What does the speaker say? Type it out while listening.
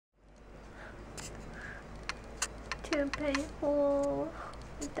too painful.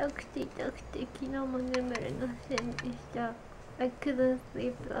 痛くて痛くて昨日も眠れませんでした。I couldn't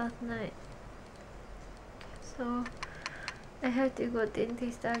sleep last night. So I have to go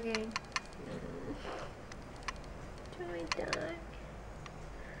dentist again.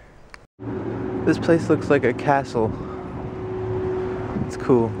 This place looks like a castle. It's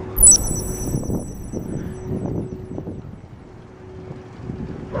cool.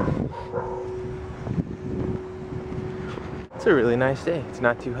 It's a really nice day. It's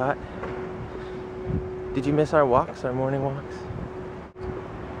not too hot. Did you miss our walks, our morning walks?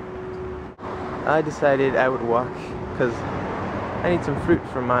 I decided I would walk because I need some fruit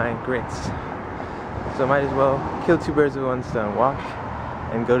for my grits. So I might as well kill two birds with one stone. Walk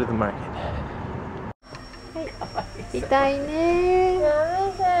and go to the market. 痛いねー。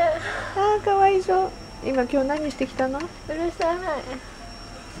あーかわいそう。今日何してきたの？うるさい。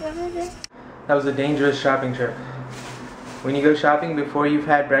やめて。 That was a dangerous shopping trip. When you go shopping before you've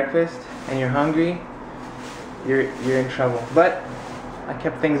had breakfast and you're hungry, you're in trouble. But I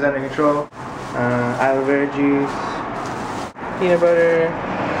kept things under control. Aloe vera juice, peanut butter,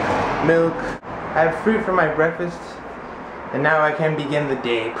 milk. I have fruit for my breakfast, and now I can begin the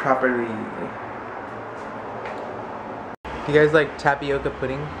day properly. You guys like tapioca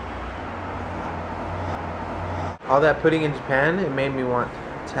pudding? All that pudding in Japan, it made me want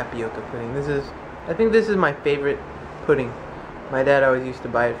tapioca pudding. I think this is my favorite pudding. My dad always used to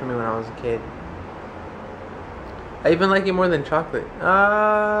buy it for me when I was a kid. I even like it more than chocolate.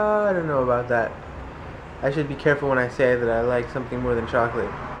 I don't know about that. I should be careful when I say that I like something more than chocolate.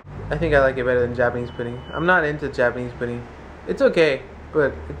 I think I like it better than Japanese pudding. I'm not into Japanese pudding. It's okay,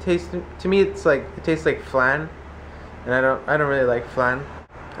 but it tastes, to me it tastes like flan, and I don't really like flan.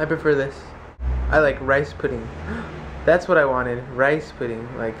 I prefer this. I like rice pudding. That's what I wanted, rice pudding,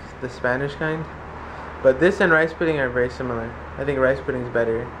 like the Spanish kind. But this and rice pudding are very similar. I think rice pudding is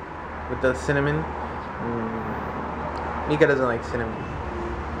better with the cinnamon. Mika doesn't like cinnamon.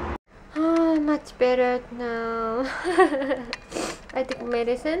 Oh, much better now. I took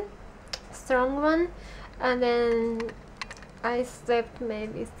medicine, strong one, and then I slept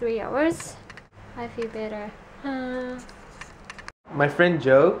maybe 3 hours. I feel better. My friend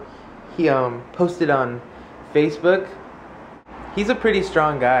Joe, he posted on Facebook. He's a pretty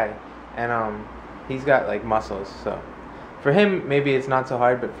strong guy, and he's got like muscles, so for him maybe it's not so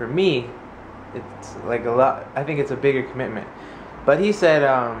hard, but for me it's like a lot. I think it's a bigger commitment. But he said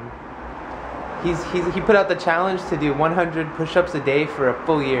he put out the challenge to do 100 push-ups a day for a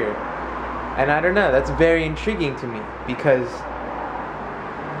full year, and I don't know, that's very intriguing to me, because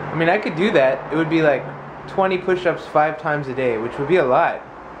I mean I could do that. It would be like 20 push-ups 5 times a day, which would be a lot,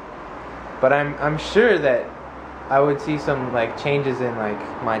 but I'm sure that I would see some like changes in like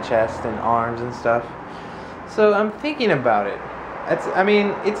my chest and arms and stuff. So I'm thinking about it. I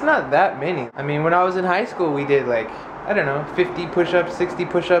mean, it's not that many. I mean, when I was in high school, we did like, I don't know, 50 push-ups, 60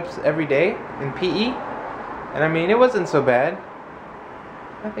 push-ups every day in PE. And I mean, it wasn't so bad.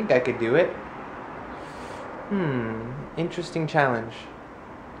 I think I could do it. Interesting challenge.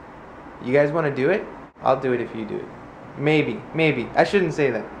 You guys want to do it? I'll do it if you do it. Maybe. I shouldn't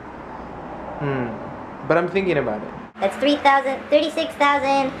say that. But I'm thinking about it. That's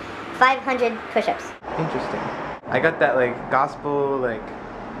 36,500 push-ups. Interesting. I got that like gospel, like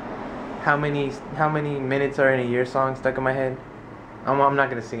how many minutes are in a year song stuck in my head. I'm not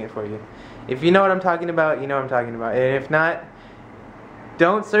gonna sing it for you. If you know what I'm talking about, you know what I'm talking about. And if not,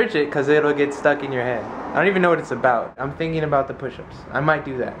 don't search it, because it'll get stuck in your head. I don't even know what it's about. I'm thinking about the push-ups. I might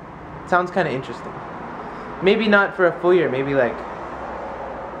do that. It sounds kind of interesting. Maybe not for a full year, maybe like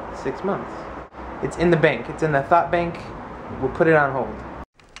 6 months. It's in the bank. It's in the thought bank. We'll put it on hold.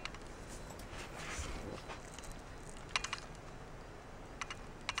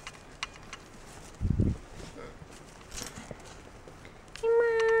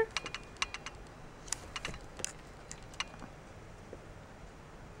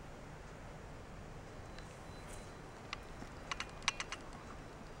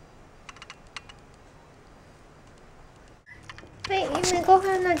 Hey, 今ご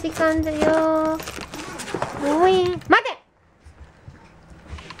飯の時間だよ。おい、待て。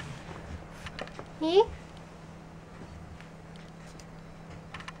いい？は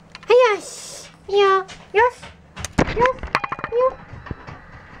い、よし。いいよ。よし。よし。よ。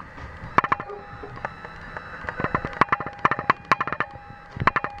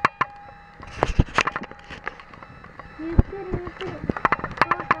ゆっくり。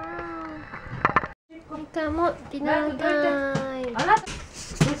ミカもディナータイム。あなた、ど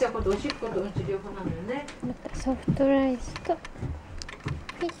うしたこと、おしっことうんち両方なのよね。またソフトライスと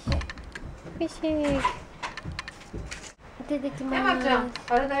フィッシュ。I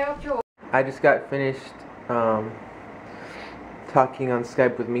just got finished talking on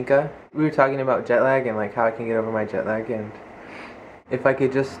Skype with Mika. We were talking about jet lag and like how I can get over my jet lag, and if I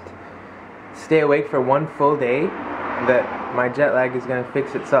could just stay awake for one full day, that my jet lag is gonna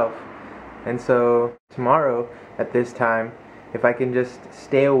fix itself. And so tomorrow at this time, if I can just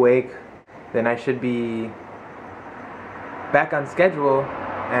stay awake, then I should be back on schedule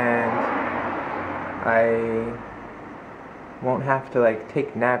and I won't have to like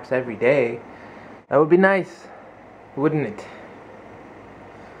take naps every day. That would be nice, wouldn't it?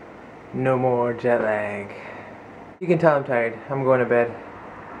 No more jet lag. You can tell I'm tired. I'm going to bed.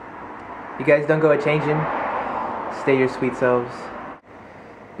 You guys don't go a-changing. Stay your sweet selves.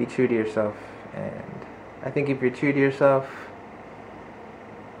 Be true to yourself. And I think if you're true to yourself,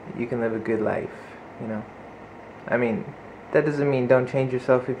 you can live a good life, you know? I mean, that doesn't mean don't change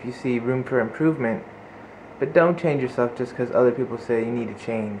yourself if you see room for improvement. But don't change yourself just because other people say you need to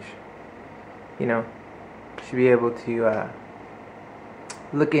change. You know, you should be able to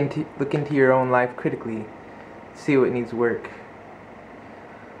look into your own life critically, see what needs work.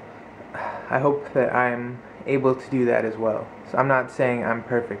 I hope that I'm able to do that as well. So I'm not saying I'm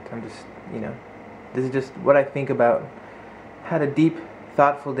perfect. I'm just, you know, this is just what I think about. Had a deep,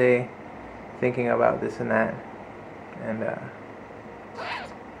 thoughtful day thinking about this and that, and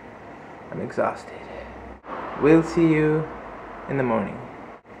I'm exhausted. We'll see you in the morning.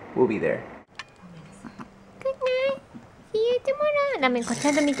 We'll be there. Good night. See you tomorrow. ダメ、こっち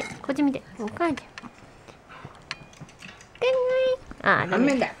ゃんと見て。こっち見て。お母ちゃん。Good night. あ、ダ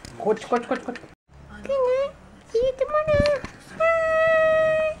メだ。こっちこっちこっちこっち。Good night. See you tomorrow.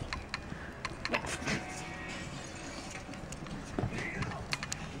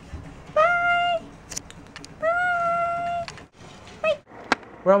 Bye. Bye.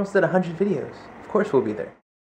 We're almost at 100 videos. Of course we'll be there.